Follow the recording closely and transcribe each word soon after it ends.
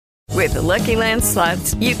With the Lucky Land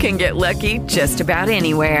Slots, you can get lucky just about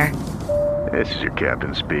anywhere. This is your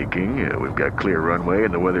captain speaking. We've got clear runway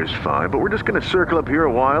and the weather's fine, but we're just going to circle up here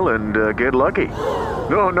a while and get lucky.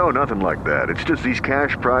 No, nothing like that. It's just these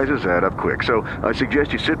cash prizes add up quick. So I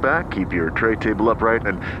suggest you sit back, keep your tray table upright,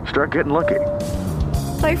 and start getting lucky.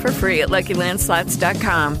 Play for free at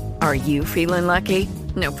LuckyLandSlots.com. Are you feeling lucky?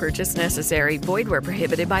 No purchase necessary. Void where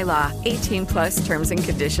prohibited by law. 18 plus terms and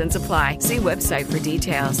conditions apply. See website for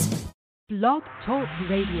details. Blog Talk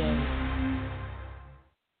Radio.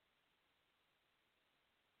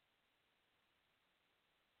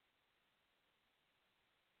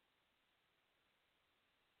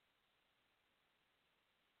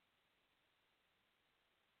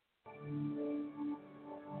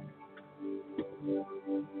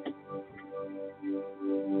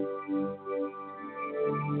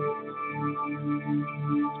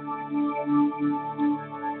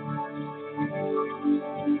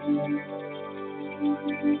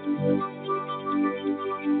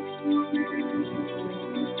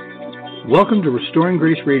 Welcome to Restoring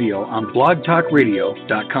Grace Radio on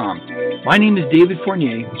blogtalkradio.com. My name is David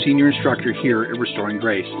Fournier, Senior Instructor here at Restoring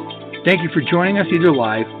Grace. Thank you for joining us either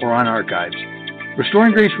live or on archives.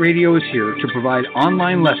 Restoring Grace Radio is here to provide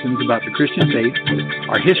online lessons about the Christian faith,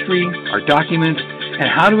 our history, our documents, and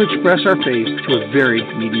how to express our faith to a very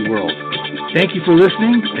needy world. Thank you for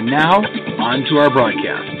listening, and now, on to our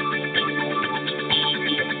broadcast.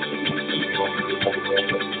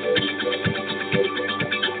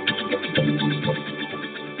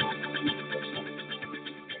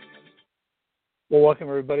 Well, welcome,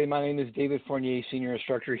 everybody. My name is David Fournier, Senior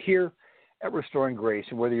Instructor here at Restoring Grace.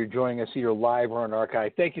 And whether you're joining us either live or on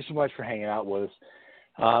archive, thank you so much for hanging out with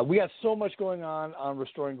us. We got so much going on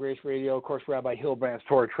Restoring Grace Radio. Of course, Rabbi Hillbrandt's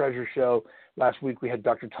Torah Treasure Show. Last week, we had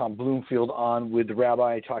Dr. Tom Bloomfield on with the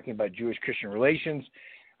rabbi talking about Jewish-Christian relations.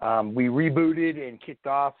 We rebooted and kicked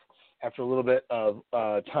off after a little bit of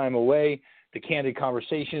time away the Candid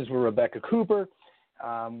Conversations with Rebecca Cooper.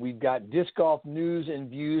 We've got disc golf news and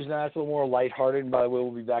views. Now that's a little more lighthearted. And by the way, we'll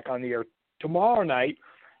be back on the air tomorrow night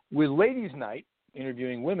with Ladies' Night,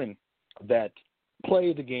 interviewing women that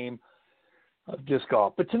play the game of disc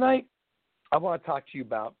golf. But tonight, I want to talk to you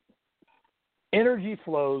about energy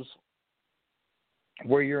flows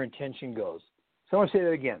where your intention goes. So I want to say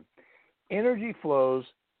that again. Energy flows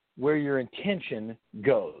where your intention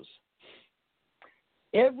goes.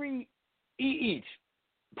 Each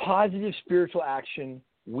positive spiritual action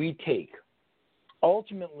we take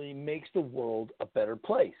ultimately makes the world a better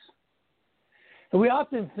place. And we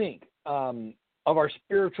often think of our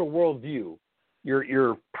spiritual worldview,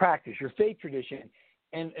 your practice, your faith tradition,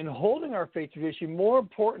 and holding our faith tradition more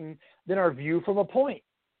important than our view from a point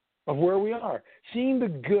of where we are, seeing the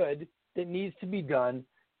good that needs to be done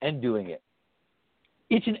and doing it.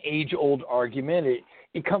 It's an age-old argument.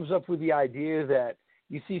 It comes up with the idea that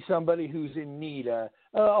you see somebody who's in need, a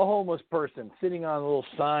homeless person sitting on a little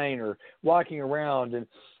sign or walking around, and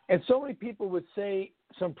so many people would say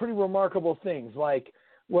some pretty remarkable things like,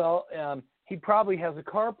 well, he probably has a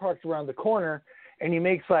car parked around the corner and he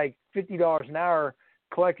makes like $50 an hour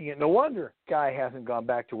collecting it. No wonder guy hasn't gone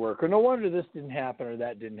back to work, or no wonder this didn't happen or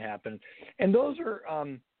that didn't happen. And those are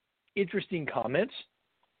interesting comments,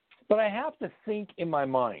 but I have to think in my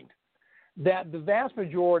mind that the vast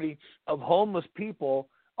majority of homeless people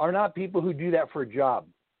are not people who do that for a job.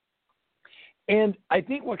 And I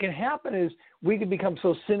think what can happen is we can become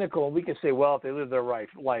so cynical, and we can say, well, if they live their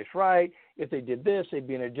life right, if they did this, they'd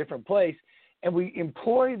be in a different place. And we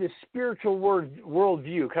employ this spiritual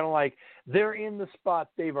worldview, kind of like they're in the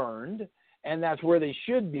spot they've earned, and that's where they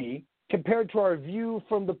should be, compared to our view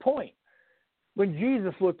from the point. When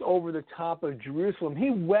Jesus looked over the top of Jerusalem,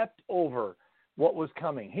 he wept over what was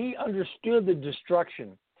coming. He understood the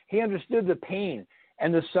destruction. He understood the pain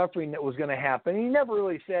and the suffering that was going to happen. He never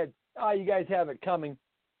really said, oh, you guys have it coming.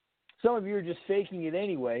 Some of you are just faking it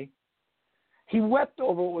anyway. He wept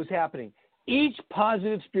over what was happening. Each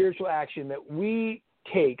positive spiritual action that we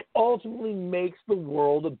take ultimately makes the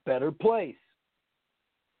world a better place.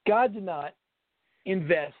 God did not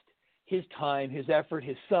invest his time, his effort,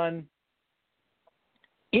 his son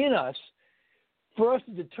in us for us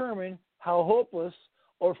to determine how hopeless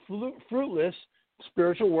or fruitless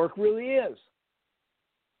spiritual work really is.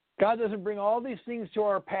 God doesn't bring all these things to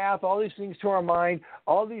our path, all these things to our mind,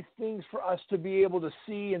 all these things for us to be able to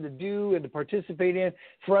see and to do and to participate in,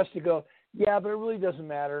 for us to go, yeah, but it really doesn't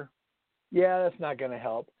matter. Yeah, that's not going to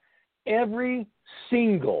help. Every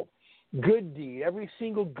single good deed, every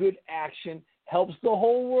single good action helps the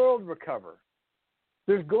whole world recover.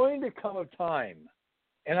 There's going to come a time,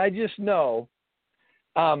 and I just know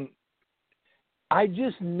I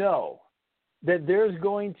just know that there's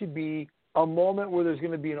going to be a moment where there's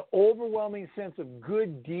going to be an overwhelming sense of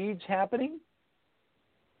good deeds happening,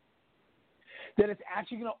 that it's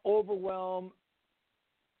actually going to overwhelm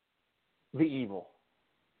the evil.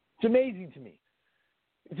 It's amazing to me.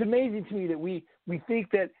 It's amazing to me that we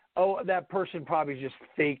think that, oh, that person probably is just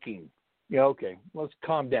faking. Yeah, okay, let's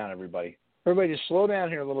calm down, everybody. Everybody just slow down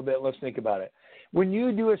here a little bit. Let's think about it. When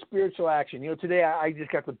you do a spiritual action, today I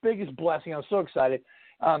just got the biggest blessing. I'm so excited.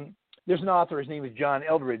 There's an author. His name is John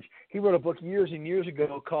Eldredge. He wrote a book years and years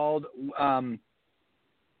ago called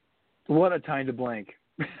What a Time to Blank.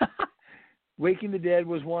 Waking the Dead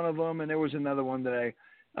was one of them, and there was another one that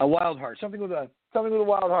Wild Heart, something with a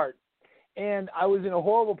wild heart. And I was in a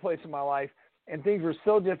horrible place in my life, and things were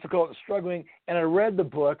so difficult and struggling, and I read the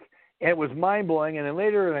book, and it was mind-blowing. And then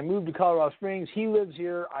later, I moved to Colorado Springs. He lives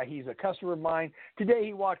here. He's a customer of mine. Today,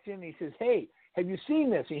 he walks in, and he says, hey, have you seen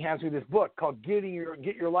this? He hands me this book called Get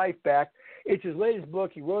Your Life Back. It's his latest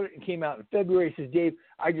book. He wrote it and came out in February. He says, Dave,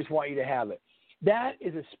 I just want you to have it. That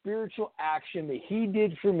is a spiritual action that he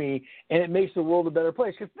did for me, and it makes the world a better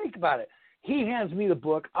place. Because think about it. He hands me the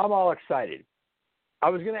book. I'm all excited. I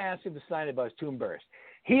was going to ask him to sign it, but I was too embarrassed.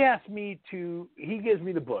 He gives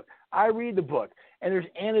me the book. I read the book, and there's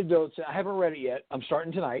anecdotes. I haven't read it yet. I'm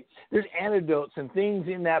starting tonight. There's anecdotes and things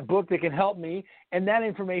in that book that can help me, and that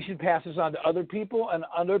information passes on to other people and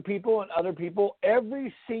other people and other people.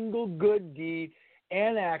 Every single good deed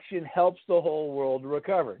and action helps the whole world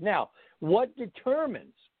recover. Now, what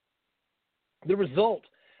determines the result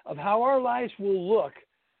of how our lives will look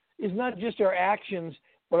is not just our actions,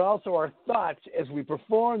 but also our thoughts as we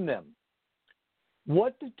perform them.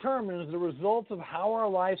 What determines the results of how our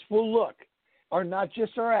lives will look are not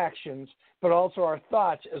just our actions, but also our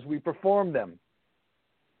thoughts as we perform them.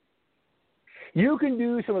 You can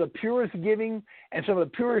do some of the purest giving and some of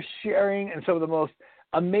the purest sharing and some of the most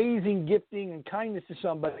amazing gifting and kindness to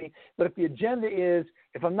somebody, but if the agenda is,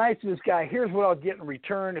 if I'm nice to this guy, here's what I'll get in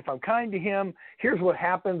return. If I'm kind to him, here's what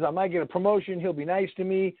happens. I might get a promotion. He'll be nice to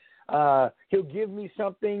me. He'll give me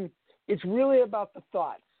something. It's really about the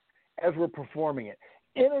thoughts as we're performing it.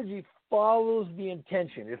 Energy follows the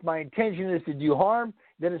intention. If my intention is to do harm,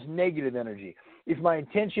 then it's negative energy. If my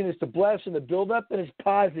intention is to bless and to build up, then it's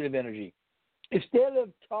positive energy. Instead of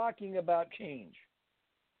talking about change,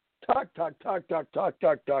 talk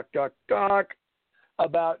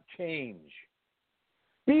about change.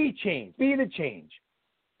 Be change. Be the change.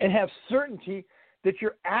 And have certainty that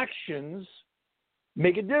your actions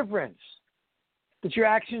make a difference, that your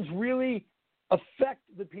actions really affect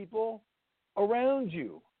the people around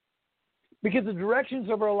you. Because the directions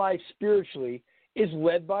of our life spiritually is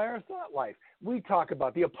led by our thought life. We talk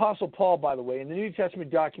about, the Apostle Paul, by the way, in the New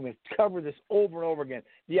Testament documents, cover this over and over again,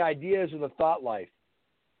 the ideas of the thought life.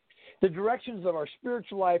 The directions of our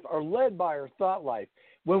spiritual life are led by our thought life.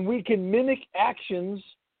 When we can mimic actions,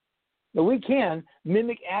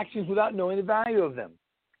 without knowing the value of them.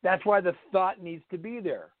 That's why the thought needs to be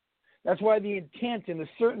there. That's why the intent and the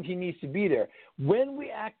certainty needs to be there. When we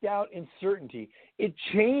act out in certainty, it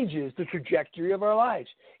changes the trajectory of our lives.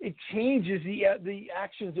 It changes the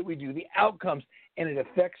actions that we do, the outcomes, and it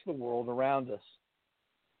affects the world around us.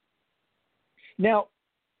 Now,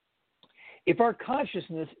 if our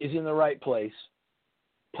consciousness is in the right place,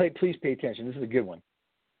 please pay attention. This is a good one.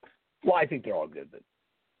 Well, I think they're all good, but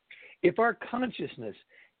if our consciousness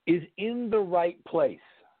is in the right place,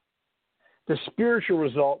 the spiritual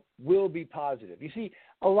result will be positive. You see,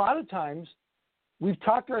 a lot of times we've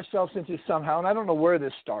talked ourselves into somehow, and I don't know where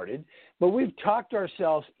this started, but we've talked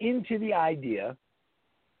ourselves into the idea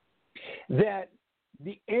that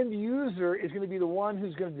the end user is going to be the one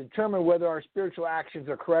who's going to determine whether our spiritual actions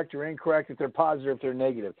are correct or incorrect, if they're positive or if they're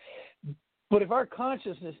negative. But if our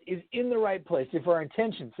consciousness is in the right place, if our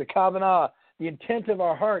intentions, the kavanah, the intent of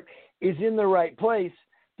our heart is in the right place,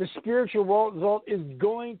 the spiritual result is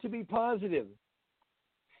going to be positive.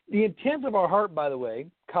 The intent of our heart, by the way,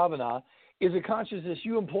 kavanah, is a consciousness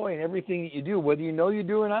you employ in everything that you do, whether you know you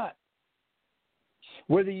do or not.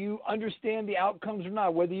 Whether you understand the outcomes or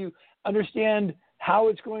not, whether you understand how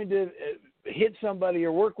it's going to hit somebody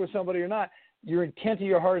or work with somebody or not, your intent of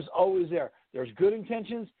your heart is always there. There's good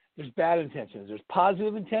intentions, there's bad intentions. There's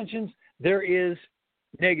positive intentions, there is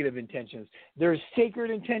negative intentions. There's sacred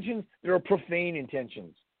intentions, there are profane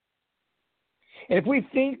intentions. And if we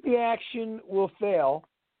think the action will fail,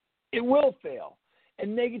 it will fail.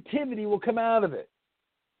 And negativity will come out of it.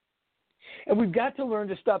 And we've got to learn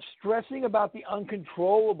to stop stressing about the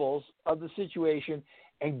uncontrollables of the situation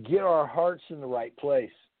and get our hearts in the right place.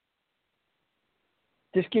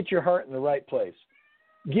 Just get your heart in the right place.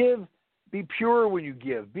 Be pure when you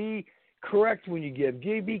give. Be correct when you give.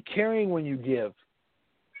 Be caring when you give.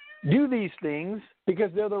 Do these things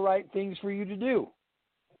because they're the right things for you to do.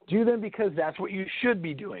 Do them because that's what you should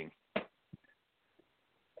be doing.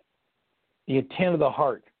 The intent of the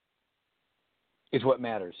heart is what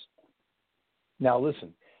matters. Now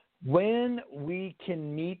listen, when we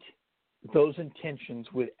can meet those intentions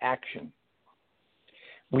with action,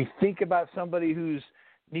 we think about somebody who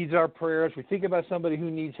needs our prayers, we think about somebody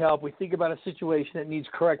who needs help, we think about a situation that needs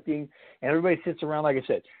correcting, and everybody sits around, like I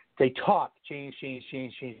said, they talk, change,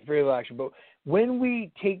 very little action. But when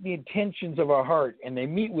we take the intentions of our heart and they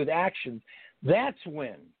meet with action, that's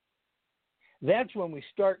when we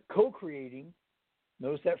start co-creating.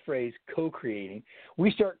 Notice that phrase, co-creating.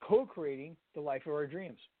 We start co-creating the life of our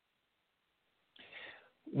dreams.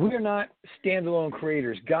 We are not standalone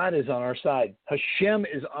creators. God is on our side. Hashem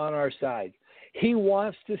is on our side. He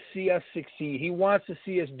wants to see us succeed. He wants to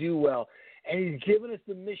see us do well. And he's given us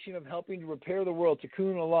the mission of helping to repair the world,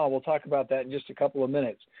 Tikkun Olam. We'll talk about that in just a couple of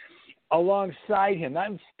minutes. Alongside him, not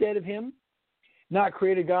instead of him, not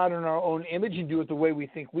create a God in our own image and do it the way we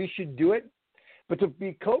think we should do it, but to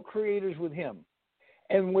be co-creators with him.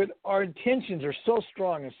 And with our intentions are so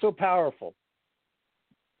strong and so powerful,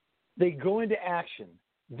 they go into action.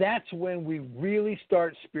 That's when we really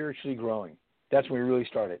start spiritually growing. That's when we really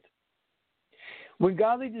start it. When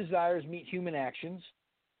godly desires meet human actions,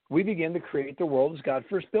 we begin to create the world as God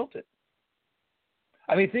first built it.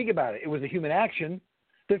 I mean, think about it. It was a human action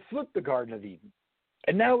that flipped the Garden of Eden.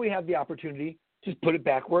 And now we have the opportunity to put it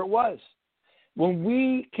back where it was. When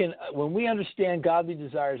we understand godly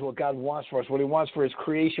desires, what God wants for us, what he wants for his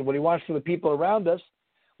creation, what he wants for the people around us,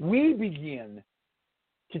 we begin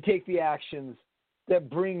to take the actions that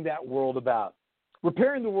bring that world about.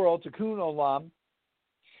 Repairing the world, Tikkun Olam,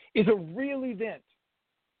 is a real event,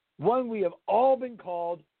 one we have all been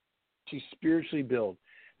called to spiritually build.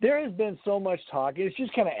 There has been so much talk, and it's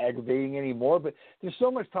just kind of aggravating anymore, but there's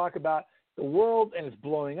so much talk about the world and it's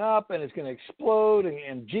blowing up and it's going to explode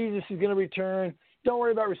and Jesus is going to return. Don't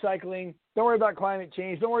worry about recycling. Don't worry about climate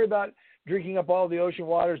change. Don't worry about drinking up all the ocean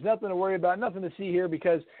waters. Nothing to worry about, nothing to see here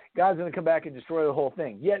because God's going to come back and destroy the whole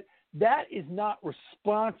thing. Yet that is not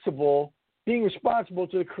being responsible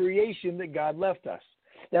to the creation that God left us.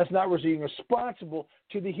 That's not being responsible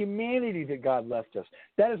to the humanity that God left us.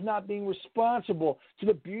 That is not being responsible to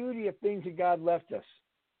the beauty of things that God left us.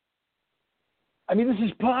 I mean, this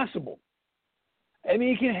is possible. I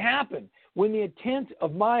mean, it can happen when the intent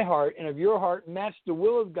of my heart and of your heart match the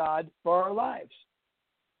will of God for our lives.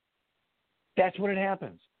 That's when it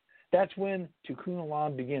happens. That's when Tikkun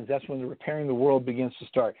Olam begins. That's when the repairing the world begins to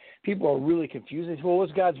start. People are really confused. They say, well,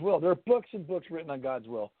 what's God's will? There are books and books written on God's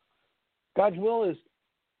will. God's will is,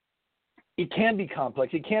 it can be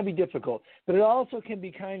complex. It can be difficult. But it also can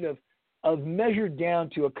be kind of measured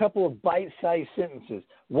down to a couple of bite-sized sentences.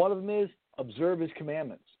 One of them is, observe his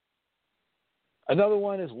commandments. Another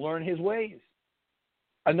one is learn his ways.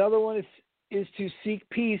 Another one is to seek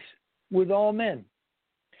peace with all men.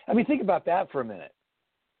 I mean, think about that for a minute.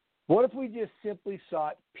 What if we just simply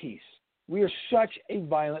sought peace? We are such a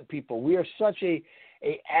violent people. We are such a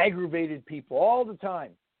aggravated people all the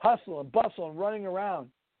time, hustle and bustle and running around.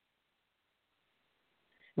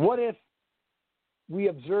 What if we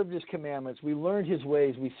observed his commandments, we learned his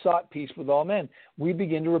ways, we sought peace with all men? We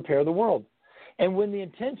begin to repair the world. And when the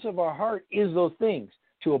intent of our heart is those things,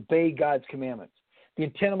 to obey God's commandments, the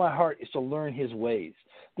intent of my heart is to learn his ways.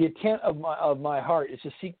 The intent of my heart is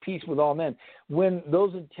to seek peace with all men. When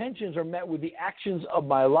those intentions are met with the actions of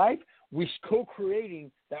my life, we're co-creating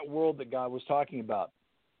that world that God was talking about.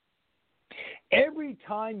 Every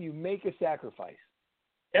time you make a sacrifice,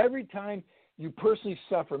 every time you personally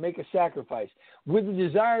suffer, make a sacrifice with the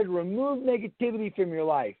desire to remove negativity from your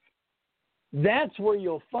life, that's where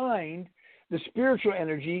you'll find the spiritual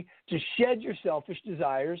energy to shed your selfish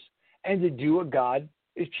desires and to do what God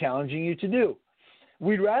is challenging you to do.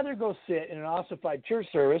 We'd rather go sit in an ossified church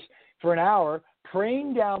service for an hour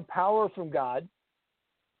praying down power from God.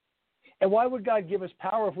 And why would God give us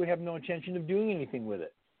power if we have no intention of doing anything with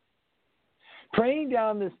it? Praying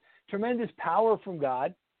down this tremendous power from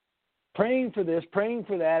God, praying for this, praying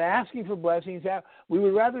for that, asking for blessings. We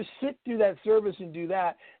would rather sit through that service and do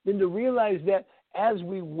that than to realize that as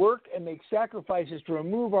we work and make sacrifices to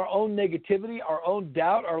remove our own negativity, our own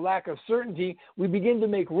doubt, our lack of certainty, we begin to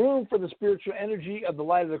make room for the spiritual energy of the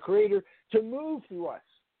light of the Creator to move through us.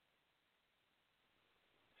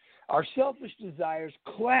 Our selfish desires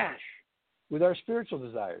clash with our spiritual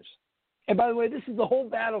desires. And by the way, this is the whole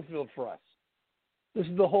battlefield for us. This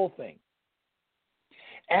is the whole thing.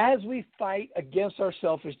 As we fight against our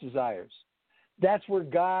selfish desires, that's where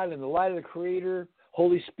God and the light of the Creator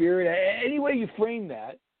Holy Spirit, any way you frame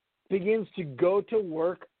that, begins to go to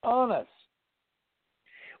work on us.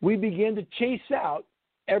 We begin to chase out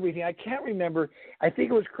everything. I can't remember. I think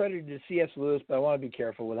it was credited to C.S. Lewis, but I want to be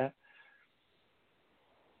careful with that.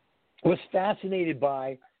 Was fascinated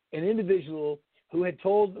by an individual who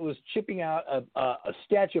was chipping out a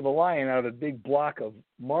statue of a lion out of a big block of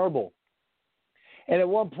marble. And at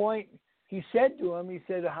one point, he said to him,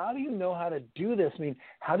 how do you know how to do this? I mean,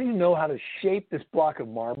 how do you know how to shape this block of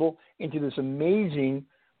marble into this amazing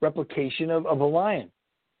replication of a lion?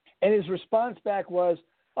 And his response back was,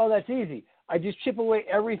 oh, that's easy. I just chip away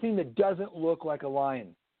everything that doesn't look like a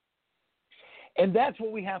lion. And that's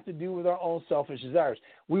what we have to do with our own selfish desires.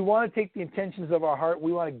 We want to take the intentions of our heart.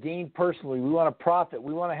 We want to gain personally. We want to profit.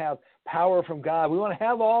 We want to have power from God. We want to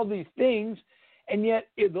have all these things. And yet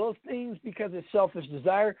those things, because it's selfish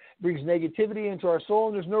desire, brings negativity into our soul,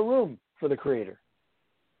 and there's no room for the Creator.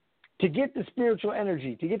 To get the spiritual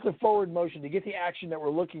energy, to get the forward motion, to get the action that we're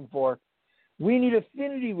looking for, we need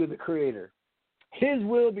affinity with the Creator. His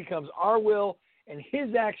will becomes our will, and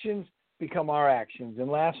His actions become our actions. And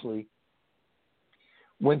lastly,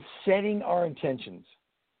 when setting our intentions,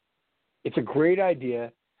 it's a great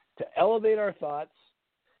idea to elevate our thoughts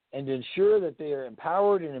and to ensure that they are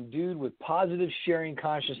empowered and imbued with positive sharing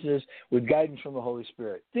consciousness with guidance from the Holy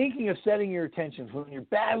Spirit. Thinking of setting your intentions, when you're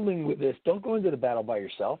battling with this, don't go into the battle by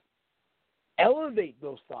yourself. Elevate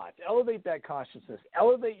those thoughts. Elevate that consciousness.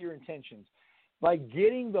 Elevate your intentions by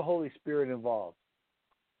getting the Holy Spirit involved.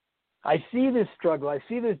 I see this struggle. I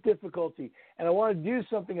see this difficulty, and I want to do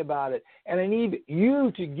something about it. And I need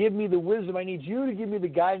you to give me the wisdom. I need you to give me the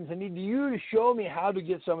guidance. I need you to show me how to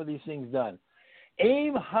get some of these things done.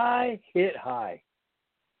 Aim high, hit high.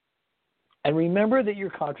 And remember that your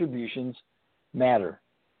contributions matter,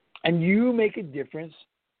 and you make a difference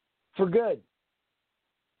for good.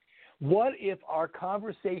 What if our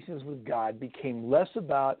conversations with God became less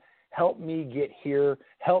about help me get here,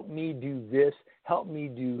 help me do this, help me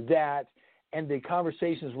do that, and the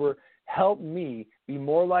conversations were help me be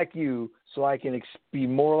more like you so I can be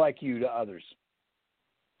more like you to others?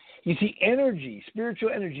 You see, energy, spiritual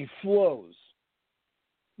energy flows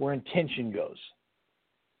where intention goes.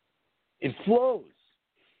 It flows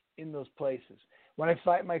in those places. When I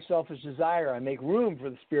fight my selfish desire, I make room for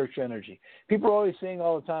the spiritual energy. People are always saying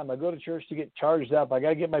all the time, I go to church to get charged up. I got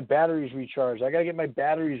to get my batteries recharged.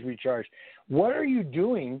 What are you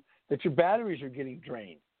doing that your batteries are getting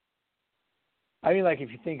drained? I mean, like if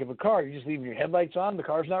you think of a car, you're just leaving your headlights on, the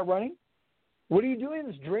car's not running. What are you doing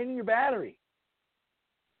that's draining your battery?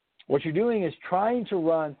 What you're doing is trying to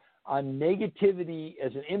run on negativity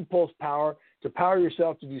as an impulse power to power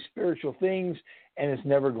yourself to do spiritual things, and it's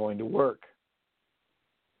never going to work.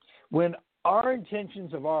 When our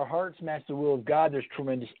intentions of our hearts match the will of God, there's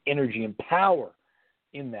tremendous energy and power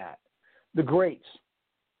in that. The greats,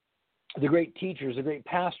 the great teachers, the great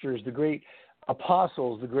pastors, the great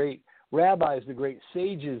apostles, the great rabbis, the great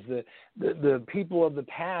sages, the people of the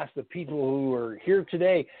past, the people who are here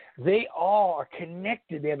today, they all are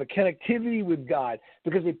connected. They have a connectivity with God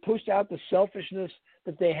because they pushed out the selfishness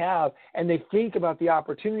that they have, and they think about the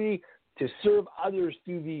opportunity to serve others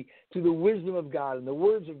through the wisdom of God and the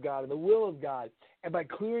words of God and the will of God. And by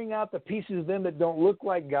clearing out the pieces of them that don't look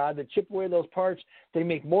like God, that chip away those parts, they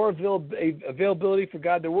make more availability for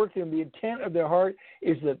God to work through them. The intent of their heart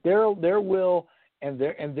is that their will and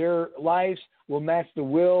their lives will match the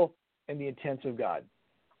will and the intents of God.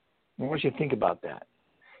 I want you to think about that.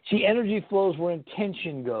 See, energy flows where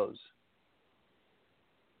intention goes.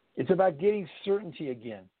 It's about getting certainty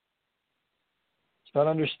again. It's about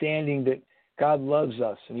understanding that God loves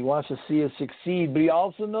us and He wants to see us succeed, but He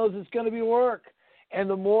also knows it's going to be work. And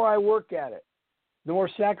the more I work at it, the more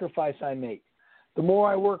sacrifice I make, the more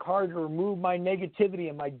I work hard to remove my negativity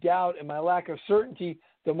and my doubt and my lack of certainty,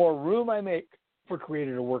 the more room I make for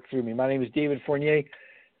Creator to work through me. My name is David Fournier,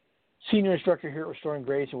 Senior Instructor here at Restoring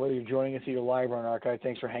Grace, and whether you're joining us either live or on archive,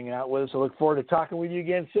 thanks for hanging out with us. I look forward to talking with you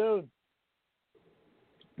again soon.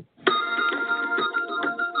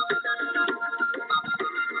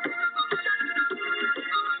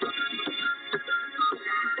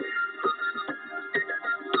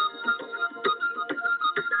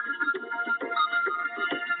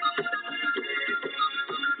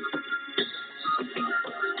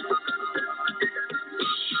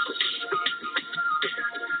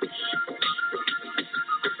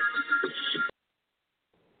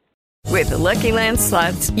 With the Lucky Land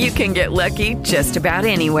Slots, you can get lucky just about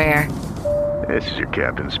anywhere. This is your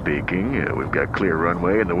captain speaking. We've got clear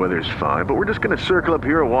runway and the weather's fine, but we're just going to circle up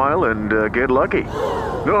here a while and get lucky.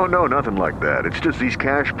 No, nothing like that. It's just these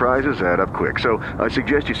cash prizes add up quick. So I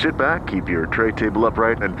suggest you sit back, keep your tray table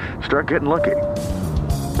upright, and start getting lucky.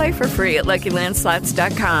 Play for free at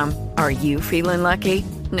LuckyLandSlots.com. Are you feeling lucky?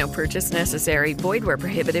 No purchase necessary. Void where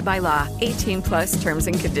prohibited by law. 18 plus terms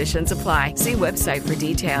and conditions apply. See website for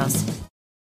details.